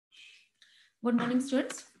Good morning,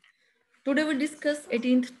 students. Today we discuss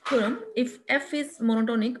 18th theorem. If f is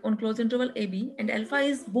monotonic on closed interval AB and alpha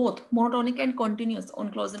is both monotonic and continuous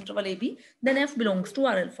on closed interval AB, then f belongs to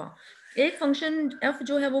R alpha. एक function f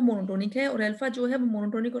जो है वो monotonic है और alpha जो है वो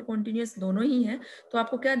monotonic और कॉन्टिन्यूस दोनों ही है, तो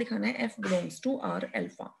आपको क्या दिखाना है? f belongs to R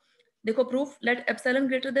alpha. देखो proof, late epsilon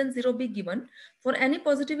greater than 0 be given for any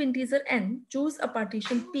positive integer n, choose a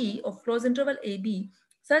partition p of close interval AB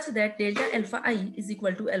such that delta alpha I is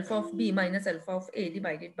equal to alpha of B minus alpha of A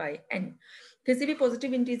divided by n. किसी भी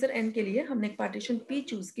positive integer n के लिए हमने एक partition P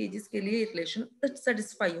choose की जिसके लिए relation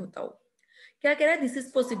satisfy होता हो. क्या कह रहा है? This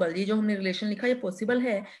is possible. ये जो हमने रिलेशन लिखा ये पॉसिबल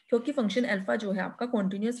है क्योंकि फंक्शन अल्फा जो है आपका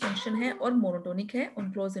कॉन्टिन्यूअस फंक्शन है और मोनोटोनिक है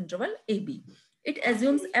on close interval A B. It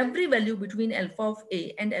assumes every value between alpha of A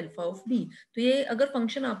and alpha of B. तो ये अगर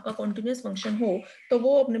फंक्शन आपका कॉन्टिन्यूअस फंक्शन हो तो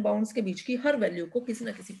वो अपने बाउंड्स के बीच की हर वैल्यू को किसी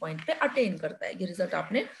ना किसी पॉइंट पे अटेन करता है. ये रिजल्ट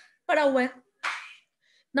आपने पढ़ा हुआ है.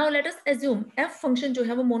 Now let us assume F function जो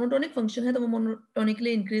है वो मोनोटोनिक फंक्शन है, तो वो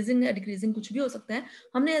मोनोटोनिकली इंक्रीजिंग या डिक्रीजिंग कुछ भी हो सकता है.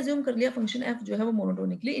 हमने एज्यूम कर लिया फंक्शन एफ जो है वो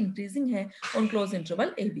मोनोटोनिकली इंक्रीजिंग है on close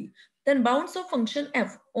interval A B. Then bounds of function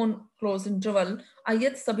F on close interval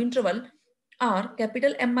ith सब interval are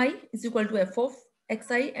capital M I is equal to F of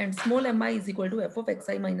x I and small M I is equal to F of x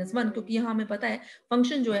I minus one. क्योंकि यहाँ हमें पता है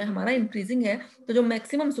function जो है हमारा increasing है, तो जो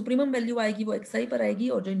मैक्सिमम सुप्रीमम वैल्यू आएगी वो एक्स आई पर आएगी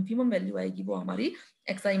और जो इन्फीमम वैल्यू आएगी वो हमारी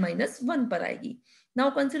एक्स आई माइनस वन पर आएगी. Now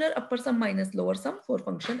consider upper sum minus lower sum for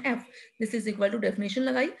function f. This is equal to definition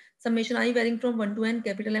लगाई, summation I varying from 1 to n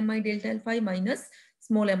capital M I delta alpha I minus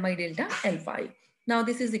small m I delta alpha I. Now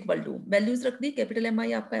this is equal to values रख दी. capital M I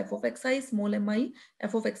आपका f of x I, small m I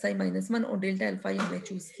f of x I minus 1 और delta alpha I हमने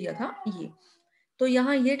choose किया था ये. तो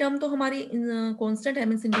यहाँ ये टर्म तो हमारी कांस्टेंट है,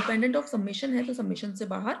 मींस इंडिपेंडेंट ऑफ समेशन है, तो समेशन से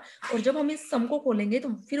बाहर. और जब हम इस सम को खोलेंगे तो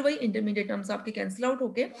फिर वही इंटरमीडिएट टर्म्स आपके कैंसिल आउट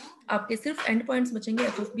होके आपके सिर्फ एंड पॉइंट्स बचेंगे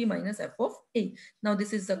F of B minus F of A. Now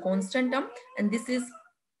this is the constant term and this is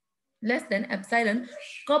less than epsilon.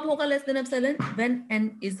 कब होगा less than epsilon? When n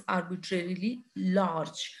is arbitrarily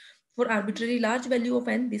large. For arbitrary large value of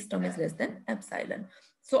n this term is less than epsilon.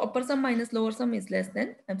 So upper some minus lower sum is less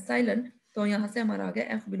than epsilon. तो यहाँ से हमारा आ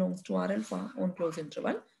गया f belongs to R alpha on close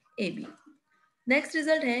interval AB. Next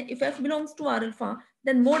result है if f belongs to R alpha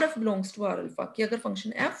then mod f belongs to R alpha. कि अगर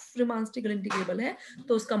function f Riemann integral integrable है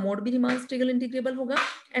तो उसका मोड भी रीमान इंटीग्रल इंटीग्रेबल होगा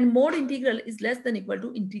and mode integral is less than equal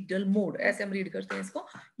to integral mode. ऐसे हम read करते हैं इसको.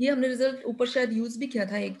 ये हमने रिजल्ट ऊपर शायद यूज भी किया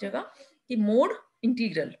था एक जगह कि मोड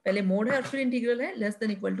इंटीग्रल, पहले मोड है और फिर इंटीग्रल है, less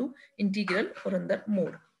than equal to integral और अंदर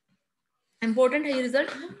मोड. इंपॉर्टेंट है ये रिजल्ट,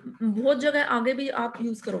 बहुत जगह आगे भी आप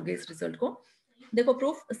यूज करोगे इस रिजल्ट को. देखो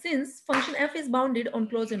proof, since function f is bounded on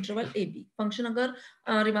close interval a b. Function अगर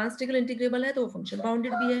रीमान इंटीग्रल इंटीग्रेबल है तो वो फंक्शन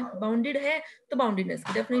बाउंडेड भी है. बाउंडेड है तो बाउंडेडनेस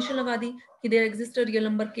की डेफिनेशन लगा दी कि there exist a real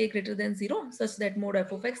number k greater than 0 such that mode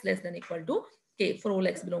f of x less than equal to k for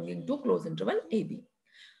all x belonging to close interval a b.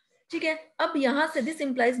 ठीक है, अब यहां से this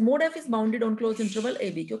implies mode f is bounded on close interval a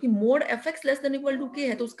b. क्योंकि mode fx less than equal to k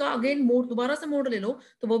है तो उसका again mode दोबारा से मोड ले लो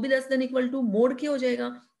तो वो भी less than equal to mode k हो जाएगा.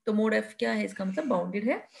 तो मोड f क्या है? इसका मतलब बाउंडेड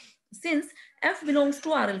है. Since f belongs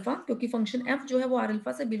to R alpha, क्योंकि फंक्शन f जो है वो R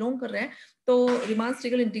अल्फा से बिलोंग कर रहा है, तो रीमान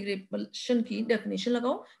इंटीग्रल इंटीग्रेशन की डेफिनेशन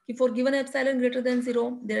लगाओ कि for given epsilon greater than 0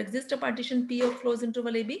 there exist a partition p of close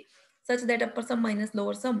interval ab such that upper some minus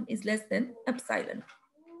lower sum is less than epsilon.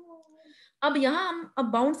 अब यहाँ हम अब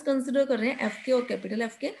बाउंड्स कंसिडर कर रहे हैं एफ के और कैपिटल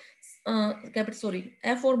एफ के, कैपिटल सॉरी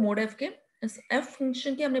एफ और मोड एफ के. एफ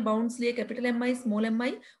फंक्शन के हमने बाउंड्स लिए कैपिटल एम आई स्मॉल एम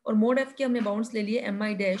आई और मोड एफ के हमने बाउंड्स ले लिए एम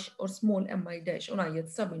आई डैश और small M I dash on ith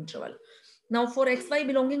सब interval. Now for x Y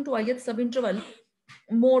belonging to ith सब इंटरवल,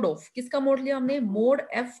 मोड ऑफ किसका मोड लिया हमने? Mode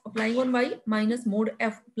F applying on Y minus mode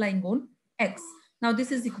F applying on x. Now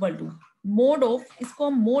this is equal to mode of, इसको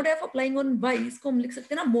हम mode F applying on Y, इसको हम लिख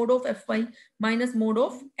सकते हैं ना mode of F Y minus mode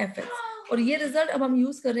of F x. और ये रिजल्ट अब हम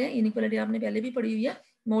यूज कर रहे हैं, इनइक्वालिटी आपने पहले भी पढ़ी हुई है,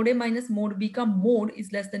 मोड ए माइनस मोड बी का mode is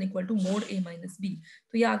less than equal to mode A minus B.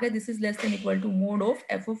 तो ये आ गया this is less than equal to mode of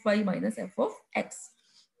F of Y minus F of x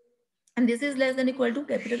and this is less than equal to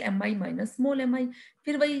capital M I minus small M आई.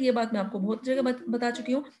 फिर वही ये बात मैं आपको बहुत जगह बता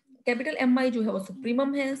चुकी हूँ, कैपिटल एम आई जो है वो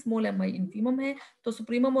सुप्रीमम है, स्मॉल एम आई इनफीमम है. तो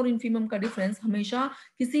सुप्रीमम और इनफीमम का डिफरेंस हमेशा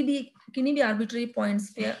किसी भी आर्बिट्री पॉइंट्स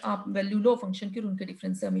पे आप वैल्यू लो फंक्शन की, उनके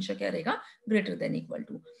डिफरेंस से हमेशा क्या रहेगा? Greater than equal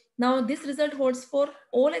to. Now this result holds for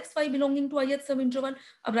all x Y belonging to ith सब इंटरवल.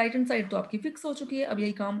 अब राइट हैंड साइड तो आपकी फिक्स हो चुकी है, अब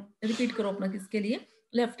यही काम रिपीट करो अपना किसके लिए?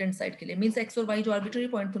 लेफ्ट हैंड साइड के लिए. मींस एक्स और वाई जो आर्बिट्री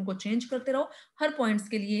पॉइंट उनको चेंज करते रहो. हर पॉइंट्स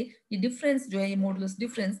के लिए ये डिफरेंस जो है ये modulus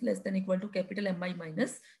difference less than equal to capital M I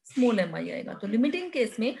minus small M आई आएगा. तो लिमिटिंग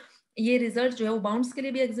केस में ये रिजल्ट जो है वो बाउंड्स के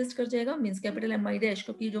लिए भी एग्जिस्ट कर जाएगा. Means capital M I dash,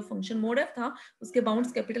 क्योंकि जो फंक्शन मोड एफ था उसके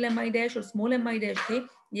bounds capital M I dash और स्मॉल एम आई डैश थे,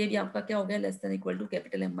 ये भी आपका क्या हो गया? Less than equal to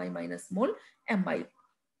capital M I minus small M आई.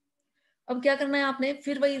 अब क्या करना है आपने,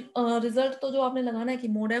 फिर वही रिजल्ट तो जो आपने लगाना है कि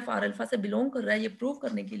मोड एफ आर अल्फा से बिलोंग कर रहा है, ये प्रूव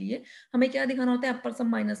करने के लिए हमें क्या दिखाना होता है, अपर सम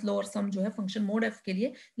माइनस लोअर सम जो है फंक्शन मोड एफ के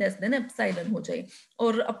लिए लेस देन एप्सिलॉन हो जाए।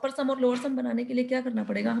 और अपर सम और लोअर सम बनाने के लिए क्या करना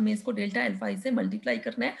पड़ेगा, हमें इसको डेल्टा अल्फा आई से मल्टीप्लाई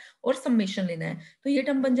करना है और सम्मेशन लेना है। तो ये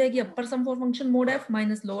टर्म बन जाएगी अपर सम for function mode F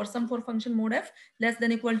minus lower sum for function mode F less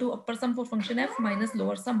than equal to upper some for function F minus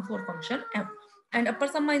lower sum for function F, and upper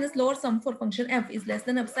sum minus lower sum for function f is less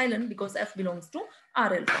than epsilon because f belongs to R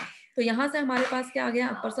alpha. तो यहां से हमारे पास क्या आ गया,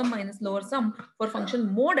 अपर सम minus lower sum for function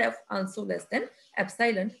mode F also less than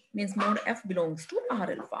epsilon means mode F belongs to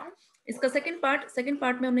R alpha. इसका second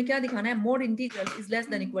part में हमने क्या दिखाना है, mode integral is less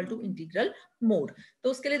than equal to integral mode.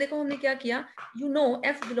 तो उसके लिए देखो हमने क्या किया, you know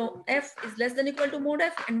F is less than equal to mode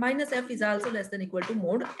F and minus F is also less than equal to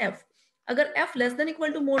mode F. अगर f less than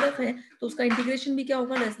equal to mode f है तो उसका इंटीग्रेशन भी क्या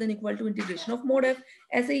होगा, less than equal to integration of mode f।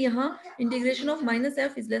 ऐसे ही यहाँ integration of minus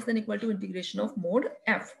f is less than equal to integration of mode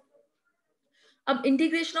f। अब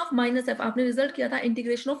इंटीग्रेशन ऑफ माइनस f आपने रिजल्ट किया था,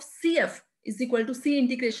 integration of cf is equal to c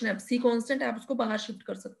integration f। c constant है, आप उसको बाहर शिफ्ट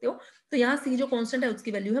कर सकते हो। तो यहाँ c जो कांस्टेंट है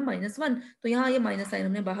उसकी वैल्यू है -1, तो यहाँ ये माइनस साइन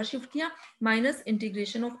हमने बाहर शिफ्ट किया। Minus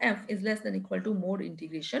integration of f is less than equal to mode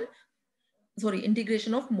integration, sorry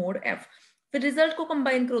integration of mode f। फिर रिजल्ट को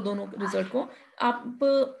कंबाइन करो, दोनों रिजल्ट को। आप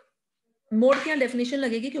मोड की डेफिनेशन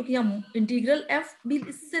लगेगी क्योंकि यहाँ इंटीग्रल f भी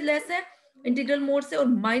इससे लेस है इंटीग्रल मोड से और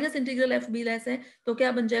माइनस इंटीग्रल f भी लेस है, तो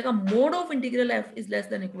क्या बन जाएगा, mode of integral f is less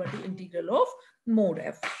than equal to integral of mode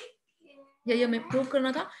f। यही हमें प्रूव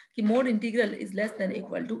करना था कि mode integral is less than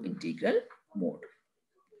equal to integral mode.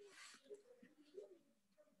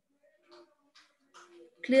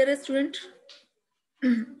 Clear है student?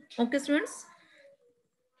 Okay students,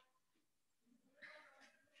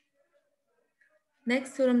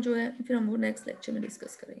 next theorem जो है फिर हम वो नेक्स्ट लेक्चर में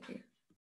डिस्कस करेंगे।